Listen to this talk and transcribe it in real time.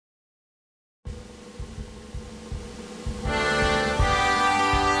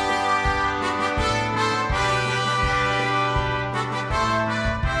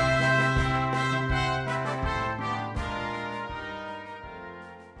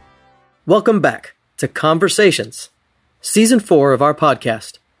Welcome back to Conversations, Season 4 of our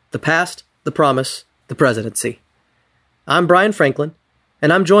podcast, The Past, The Promise, The Presidency. I'm Brian Franklin,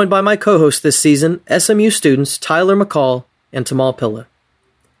 and I'm joined by my co-hosts this season, SMU students Tyler McCall and Tamal Pilla.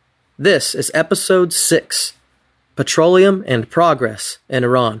 This is Episode 6, Petroleum and Progress in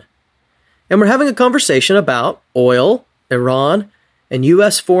Iran. And we're having a conversation about oil, Iran, and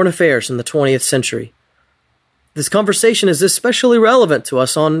U.S. foreign affairs in the 20th century. This conversation is especially relevant to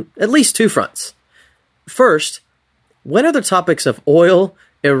us on at least two fronts. First, when are the topics of oil,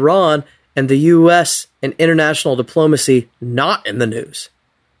 Iran, and the U.S. and international diplomacy not in the news?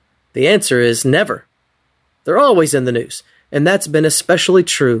 The answer is never. They're always in the news, and that's been especially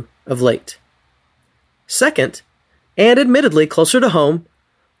true of late. Second, and admittedly closer to home,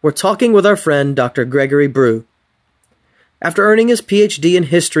 we're talking with our friend Dr. Gregory Brew. After earning his Ph.D. in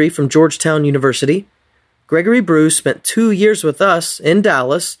history from Georgetown University, Gregory Brew spent 2 years with us in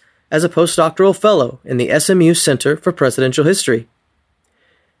Dallas as a postdoctoral fellow in the SMU Center for Presidential History.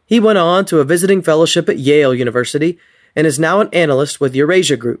 He went on to a visiting fellowship at Yale University and is now an analyst with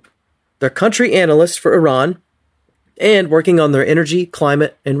Eurasia Group, their country analyst for Iran, and working on their energy,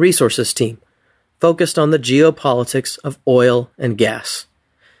 climate, and resources team, focused on the geopolitics of oil and gas.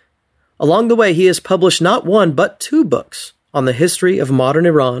 Along the way, he has published not one but two books on the history of modern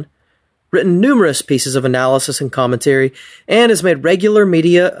Iran, written numerous pieces of analysis and commentary, and has made regular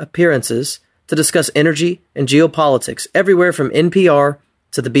media appearances to discuss energy and geopolitics everywhere from NPR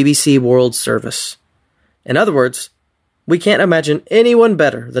to the BBC World Service. In other words, we can't imagine anyone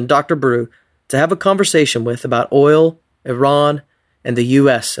better than Dr. Brew to have a conversation with about oil, Iran, and the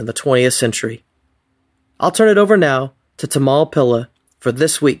U.S. in the 20th century. I'll turn it over now to Tamal Pilla for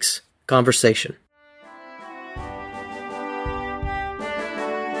this week's conversation.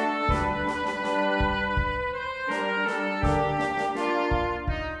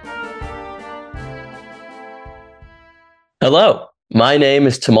 Hello, my name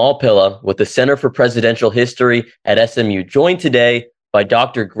is Tamal Pilla with the Center for Presidential History at SMU, joined today by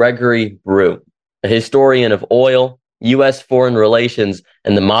Dr. Gregory Brew, a historian of oil, U.S. foreign relations,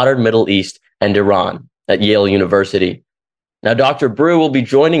 and the modern Middle East and Iran at Yale University. Now, Dr. Brew will be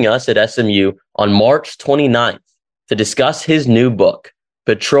joining us at SMU on March 29th to discuss his new book,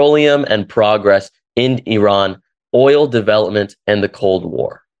 Petroleum and Progress in Iran, Oil Development and the Cold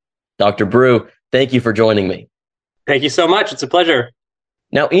War. Dr. Brew, thank you for joining me. Thank you so much. It's a pleasure.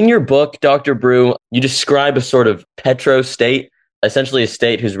 Now, in your book, Dr. Brew, you describe a sort of petro-state, essentially a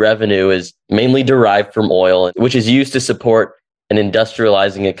state whose revenue is mainly derived from oil, which is used to support an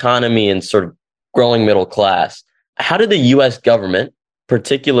industrializing economy and sort of growing middle class. How did the U.S. government,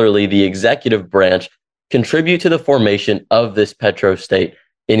 particularly the executive branch, contribute to the formation of this petro-state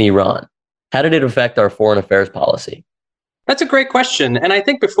in Iran? How did it affect our foreign affairs policy? That's a great question. And I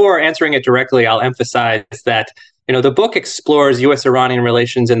think before answering it directly, I'll emphasize that the book explores U.S.-Iranian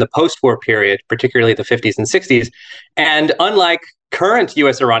relations in the post-war period, particularly the 50s and 60s. And unlike current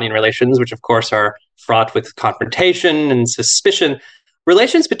U.S.-Iranian relations, which of course are fraught with confrontation and suspicion,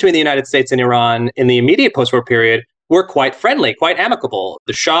 relations between the United States and Iran in the immediate post-war period were quite friendly, quite amicable.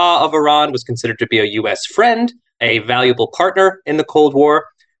 The Shah of Iran was considered to be a U.S. friend, a valuable partner in the Cold War.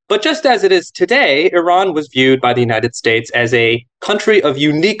 But just as it is today, Iran was viewed by the United States as a country of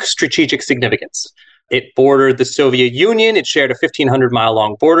unique strategic significance. It bordered the Soviet Union. It shared a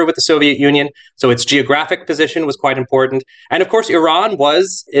 1,500-mile-long border with the Soviet Union. So its geographic position was quite important. And of course, Iran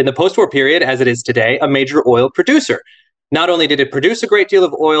was, in the post-war period, as it is today, a major oil producer. Not only did it produce a great deal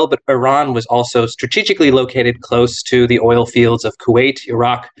of oil, but Iran was also strategically located close to the oil fields of Kuwait,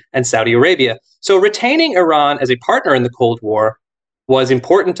 Iraq, and Saudi Arabia. So retaining Iran as a partner in the Cold War was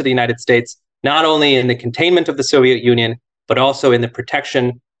important to the United States, not only in the containment of the Soviet Union, but also in the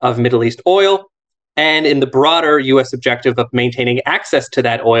protection of Middle East oil, and in the broader U.S. objective of maintaining access to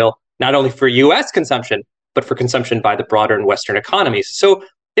that oil, not only for U.S. consumption, but for consumption by the broader and Western economies. So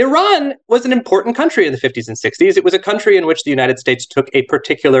Iran was an important country in the 50s and 60s. It was a country in which the United States took a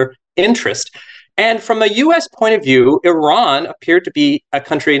particular interest. And from a U.S. point of view, Iran appeared to be a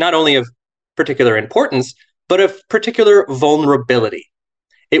country not only of particular importance, but of particular vulnerability.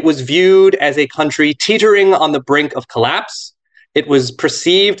 It was viewed as a country teetering on the brink of collapse. It was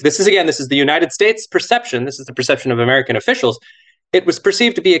perceived, this is the United States perception, this is the perception of American officials, it was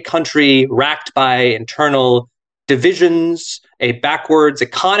perceived to be a country racked by internal divisions, a backwards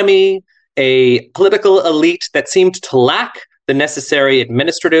economy, a political elite that seemed to lack the necessary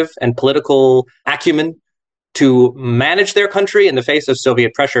administrative and political acumen to manage their country in the face of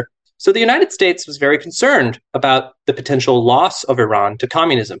Soviet pressure. So the United States was very concerned about the potential loss of Iran to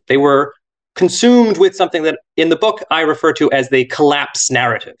communism. They were consumed with something that in the book I refer to as the collapse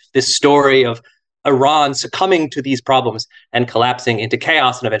narrative, this story of Iran succumbing to these problems and collapsing into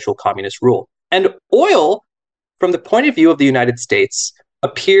chaos and eventual communist rule. And oil, from the point of view of the United States,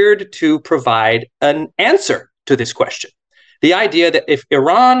 appeared to provide an answer to this question. The idea that if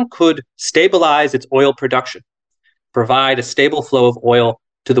Iran could stabilize its oil production, provide a stable flow of oil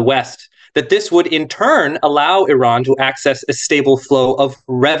to the West, that this would in turn allow Iran to access a stable flow of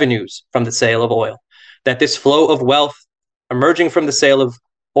revenues from the sale of oil, that this flow of wealth emerging from the sale of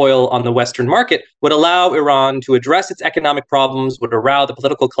oil on the Western market would allow Iran to address its economic problems, would arouse the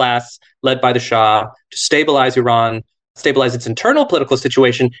political class led by the Shah to stabilize Iran, stabilize its internal political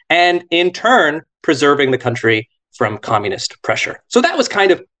situation, and in turn, preserving the country from communist pressure. So that was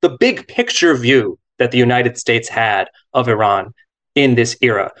kind of the big picture view that the United States had of Iran in this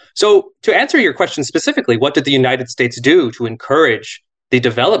era. So to answer your question specifically, what did the United States do to encourage the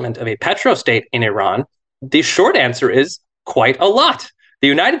development of a petrostate in Iran? The short answer is quite a lot. The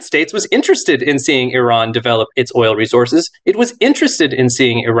United States was interested in seeing Iran develop its oil resources. It was interested in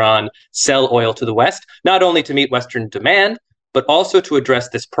seeing Iran sell oil to the West, not only to meet Western demand, but also to address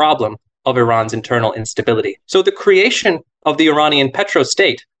this problem of Iran's internal instability. So the creation of the Iranian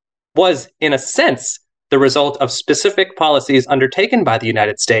petrostate was, in a sense, the result of specific policies undertaken by the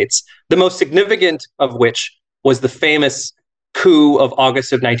United States, the most significant of which was the famous coup of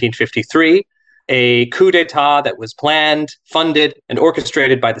August of 1953, a coup d'etat that was planned, funded, and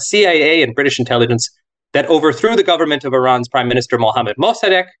orchestrated by the CIA and British intelligence that overthrew the government of Iran's Prime Minister Mohammad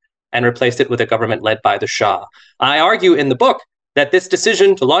Mossadegh and replaced it with a government led by the Shah. I argue in the book that this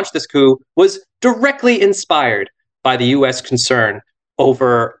decision to launch this coup was directly inspired by the U.S. concern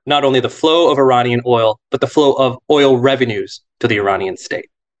over not only the flow of Iranian oil, but the flow of oil revenues to the Iranian state.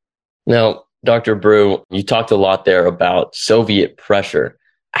 Now, Dr. Brew, you talked a lot there about Soviet pressure.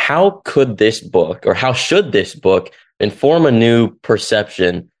 How could this book, or how should this book, inform a new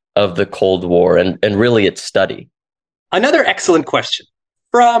perception of the Cold War and really its study? Another excellent question.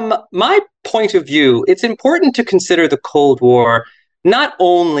 From my point of view, it's important to consider the Cold War not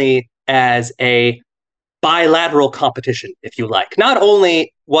only as a bilateral competition, if you like. Not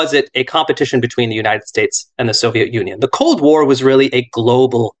only was it a competition between the United States and the Soviet Union, the Cold War was really a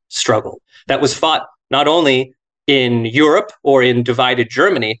global struggle that was fought not only in Europe or in divided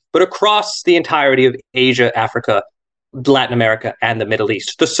Germany, but across the entirety of Asia, Africa, Latin America, and the Middle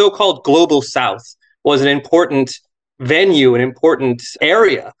East. The so-called Global South was an important venue, an important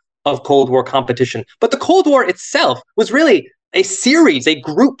area of Cold War competition. But the Cold War itself was really a series, a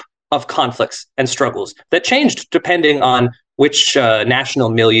group of conflicts and struggles that changed depending on which national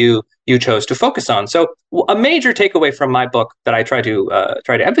milieu you chose to focus on. So a major takeaway from my book that I try to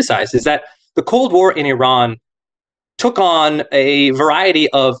emphasize is that the Cold War in Iran took on a variety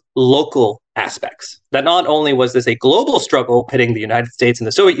of local aspects. That not only was this a global struggle pitting the United States and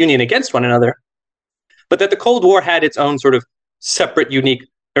the Soviet Union against one another, but that the Cold War had its own sort of separate, unique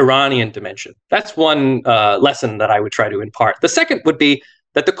Iranian dimension. That's one lesson that I would try to impart. The second would be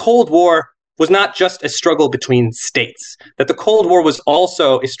that the Cold War was not just a struggle between states, that the Cold War was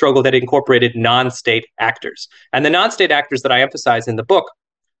also a struggle that incorporated non-state actors. And the non-state actors that I emphasize in the book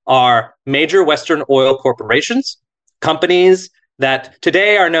are major Western oil corporations, companies that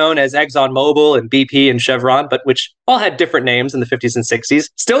today are known as ExxonMobil and BP and Chevron, but which all had different names in the 50s and 60s.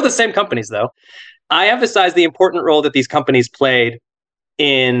 Still the same companies, though. I emphasize the important role that these companies played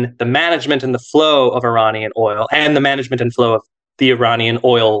in the management and the flow of Iranian oil and the management and flow of the Iranian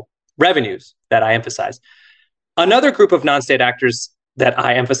oil revenues that I emphasize. Another group of non-state actors that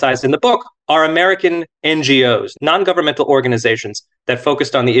I emphasize in the book are American NGOs, non-governmental organizations that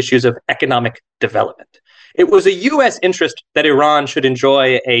focused on the issues of economic development. It was a U.S. interest that Iran should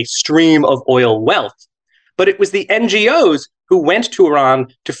enjoy a stream of oil wealth, but it was the NGOs who went to Iran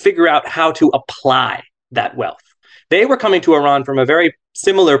to figure out how to apply that wealth. They were coming to Iran from a very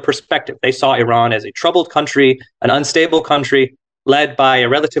similar perspective. They saw Iran as a troubled country, an unstable country, led by a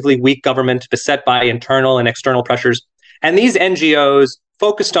relatively weak government, beset by internal and external pressures. And these NGOs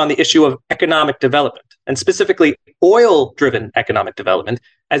focused on the issue of economic development, and specifically oil-driven economic development,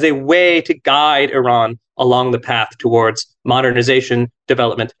 as a way to guide Iran along the path towards modernization,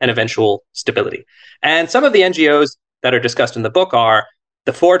 development, and eventual stability. And some of the NGOs that are discussed in the book are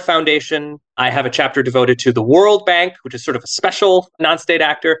the Ford Foundation. I have a chapter devoted to the World Bank, which is sort of a special non-state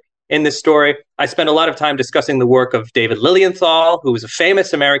actor in this story. I spent a lot of time discussing the work of David Lilienthal, who was a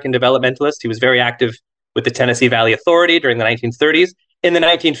famous American developmentalist. He was very active with the Tennessee Valley Authority during the 1930s. In the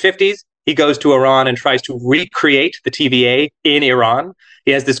 1950s, he goes to Iran and tries to recreate the TVA in Iran.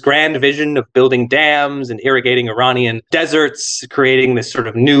 He has this grand vision of building dams and irrigating Iranian deserts, creating this sort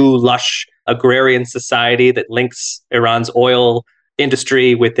of new, lush agrarian society that links Iran's oil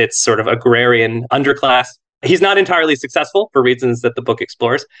industry with its sort of agrarian underclass. He's not entirely successful for reasons that the book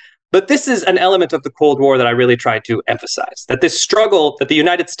explores. But this is an element of the Cold War that I really tried to emphasize, that this struggle that the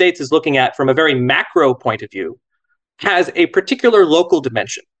United States is looking at from a very macro point of view has a particular local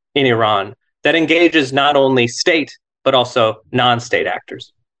dimension in Iran that engages not only state, but also non-state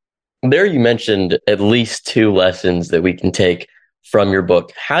actors. There you mentioned at least two lessons that we can take from your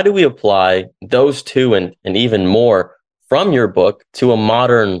book. How do we apply those two and even more from your book to a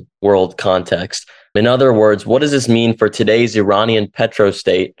modern world context? In other words, what does this mean for today's Iranian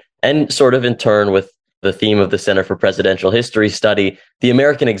petrostate, and sort of in turn with the theme of the Center for Presidential History study, the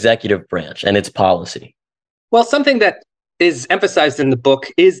American executive branch and its policy? Well, something that is emphasized in the book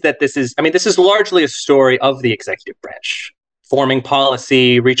is that this is largely a story of the executive branch, forming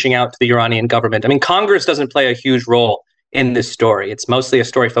policy, reaching out to the Iranian government. I mean, Congress doesn't play a huge role in this story. It's mostly a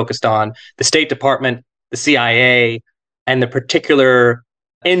story focused on the State Department, the CIA, and the particular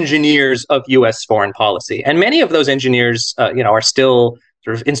engineers of U.S. foreign policy. And many of those engineers, are still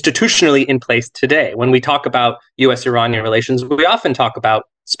sort of institutionally in place today. When we talk about U.S.-Iranian relations, we often talk about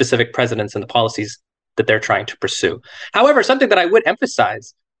specific presidents and the policies that they're trying to pursue. However, something that I would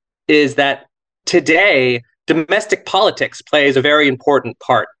emphasize is that today, domestic politics plays a very important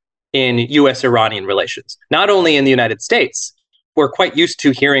part in U.S.-Iranian relations. Not only in the United States, we're quite used to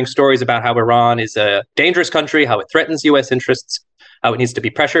hearing stories about how Iran is a dangerous country, how it threatens U.S. interests, how it needs to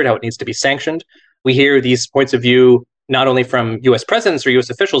be pressured, how it needs to be sanctioned. We hear these points of view not only from U.S. presidents or U.S.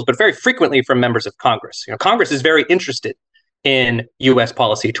 officials, but very frequently from members of Congress. Congress is very interested in U.S.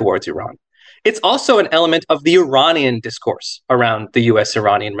 policy towards Iran. It's also an element of the Iranian discourse around the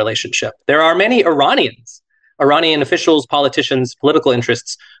U.S.-Iranian relationship. There are many Iranian officials, politicians, political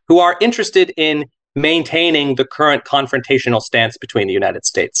interests who are interested in maintaining the current confrontational stance between the United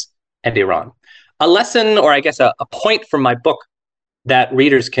States and Iran. A lesson, or I guess a point from my book that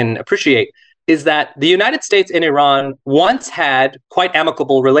readers can appreciate, is that the United States and Iran once had quite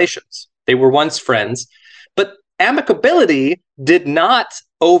amicable relations. They were once friends, but amicability did not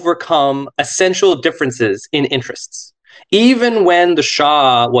overcome essential differences in interests. Even when the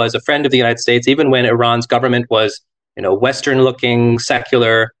Shah was a friend of the United States, even when Iran's government was, Western-looking,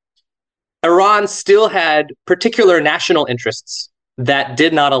 secular, Iran still had particular national interests that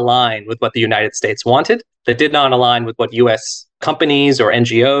did not align with what the United States wanted, that did not align with what U.S. companies or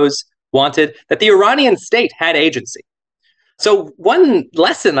NGOs wanted, that the Iranian state had agency. So one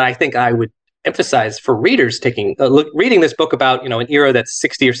lesson I think I would emphasize for readers reading this book about an era that's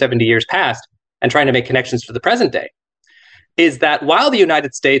 60 or 70 years past and trying to make connections to the present day, is that while the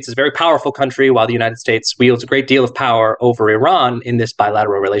United States is a very powerful country, while the United States wields a great deal of power over Iran in this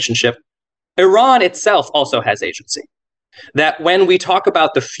bilateral relationship, Iran itself also has agency. That when we talk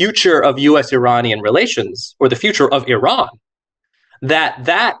about the future of U.S.-Iranian relations, or the future of Iran,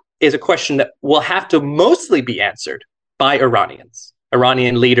 that is a question that will have to mostly be answered by Iranians,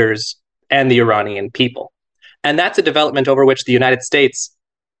 Iranian leaders, and the Iranian people. And that's a development over which the United States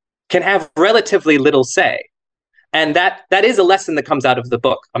can have relatively little say. And that is a lesson that comes out of the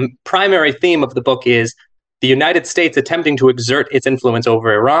book. A primary theme of the book is the United States attempting to exert its influence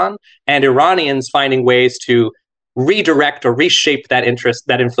over Iran, and Iranians finding ways to redirect or reshape that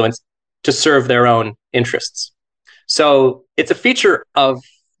influence to serve their own interests. So it's a feature of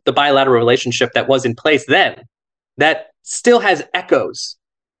the bilateral relationship that was in place then that still has echoes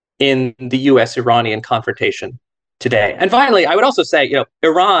in the U.S.-Iranian confrontation today. And finally, I would also say,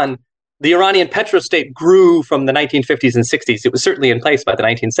 Iran, the Iranian petrostate grew from the 1950s and 60s. It was certainly in place by the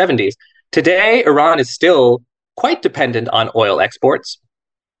 1970s. Today, Iran is still quite dependent on oil exports.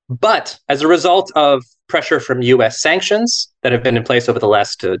 But as a result of pressure from U.S. sanctions that have been in place over the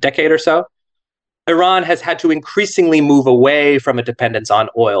last decade or so, Iran has had to increasingly move away from a dependence on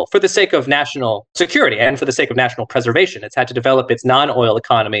oil for the sake of national security and for the sake of national preservation. It's had to develop its non-oil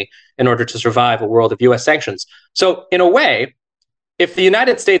economy in order to survive a world of U.S. sanctions. So in a way, if the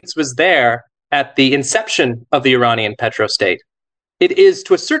United States was there at the inception of the Iranian petrostate, it is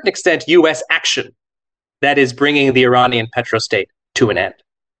to a certain extent U.S. action that is bringing the Iranian petrostate to an end.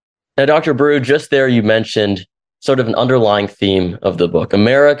 Now, Dr. Brew, just there you mentioned sort of an underlying theme of the book,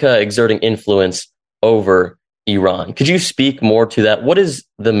 America exerting influence over Iran. Could you speak more to that? What is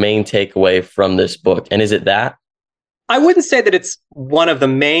the main takeaway from this book? And is it that? I wouldn't say that it's one of the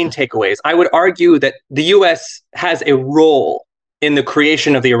main takeaways. I would argue that the U.S. has a role in the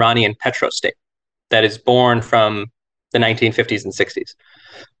creation of the Iranian petrostate that is born from the 1950s and 60s.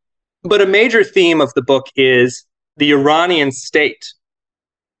 But a major theme of the book is the Iranian state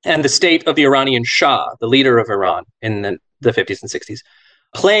and the state of the Iranian Shah, the leader of Iran in the 50s and 60s,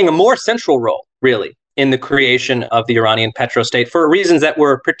 playing a more central role, really, in the creation of the Iranian petrostate for reasons that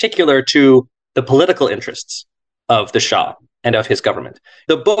were particular to the political interests of the Shah and of his government.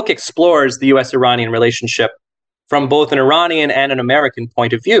 The book explores the US-Iranian relationship from both an Iranian and an American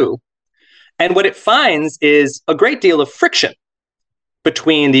point of view. And what it finds is a great deal of friction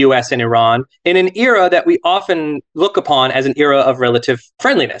between the US and Iran in an era that we often look upon as an era of relative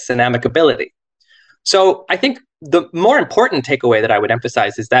friendliness and amicability. So I think the more important takeaway that I would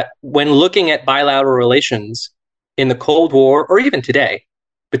emphasize is that when looking at bilateral relations in the Cold War, or even today,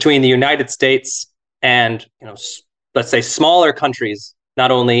 between the United States and, let's say, smaller countries, not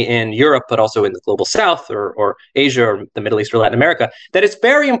only in Europe, but also in the global South or Asia or the Middle East or Latin America, that it's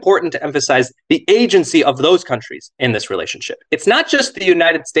very important to emphasize the agency of those countries in this relationship. It's not just the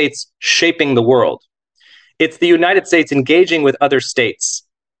United States shaping the world. It's the United States engaging with other states,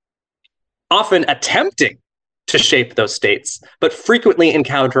 often attempting to shape those states, but frequently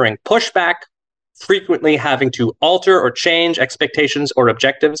encountering pushback, frequently having to alter or change expectations or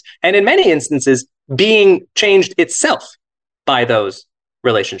objectives, and in many instances, being changed itself by those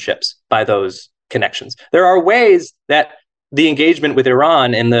relationships, by those connections. There are ways that the engagement with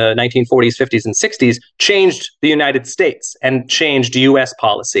Iran in the 1940s, 50s, and 60s changed the United States and changed US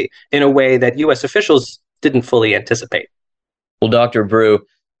policy in a way that US officials didn't fully anticipate. Well, Dr. Brew,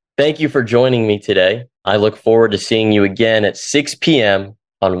 thank you for joining me today. I look forward to seeing you again at 6 p.m.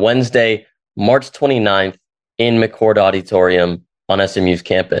 on Wednesday, March 29th in McCord Auditorium on SMU's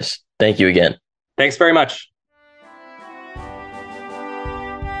campus. Thank you again. Thanks very much.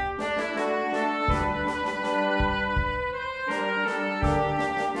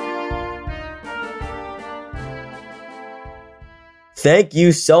 Thank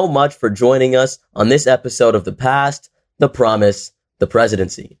you so much for joining us on this episode of The Past, The Promise, The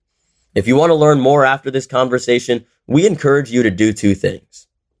Presidency. If you want to learn more after this conversation, we encourage you to do two things.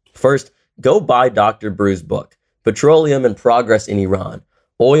 First, go buy Dr. Brew's book, Petroleum and Progress in Iran,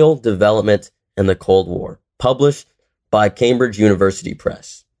 Oil, Development, and the Cold War, published by Cambridge University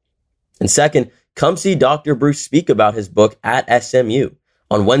Press. And second, come see Dr. Brew speak about his book at SMU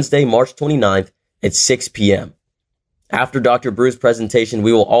on Wednesday, March 29th at 6 p.m. After Dr. Brew's presentation,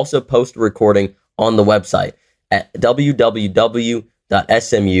 we will also post a recording on the website at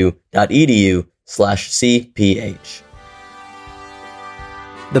www.smu.edu/cph.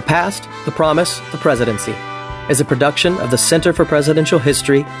 The Past, The Promise, The Presidency is a production of the Center for Presidential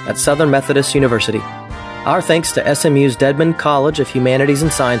History at Southern Methodist University. Our thanks to SMU's Dedman College of Humanities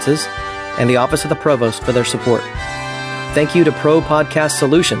and Sciences and the Office of the Provost for their support. Thank you to Pro Podcast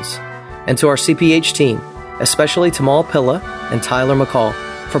Solutions and to our CPH team, especially Tamal Pilla and Tyler McCall,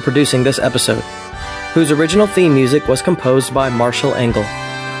 for producing this episode, whose original theme music was composed by Marshall Engel.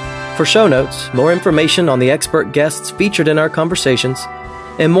 For show notes, more information on the expert guests featured in our conversations,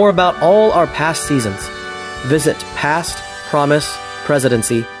 and more about all our past seasons, visit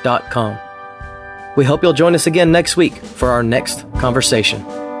pastpromisepresidency.com. We hope you'll join us again next week for our next conversation.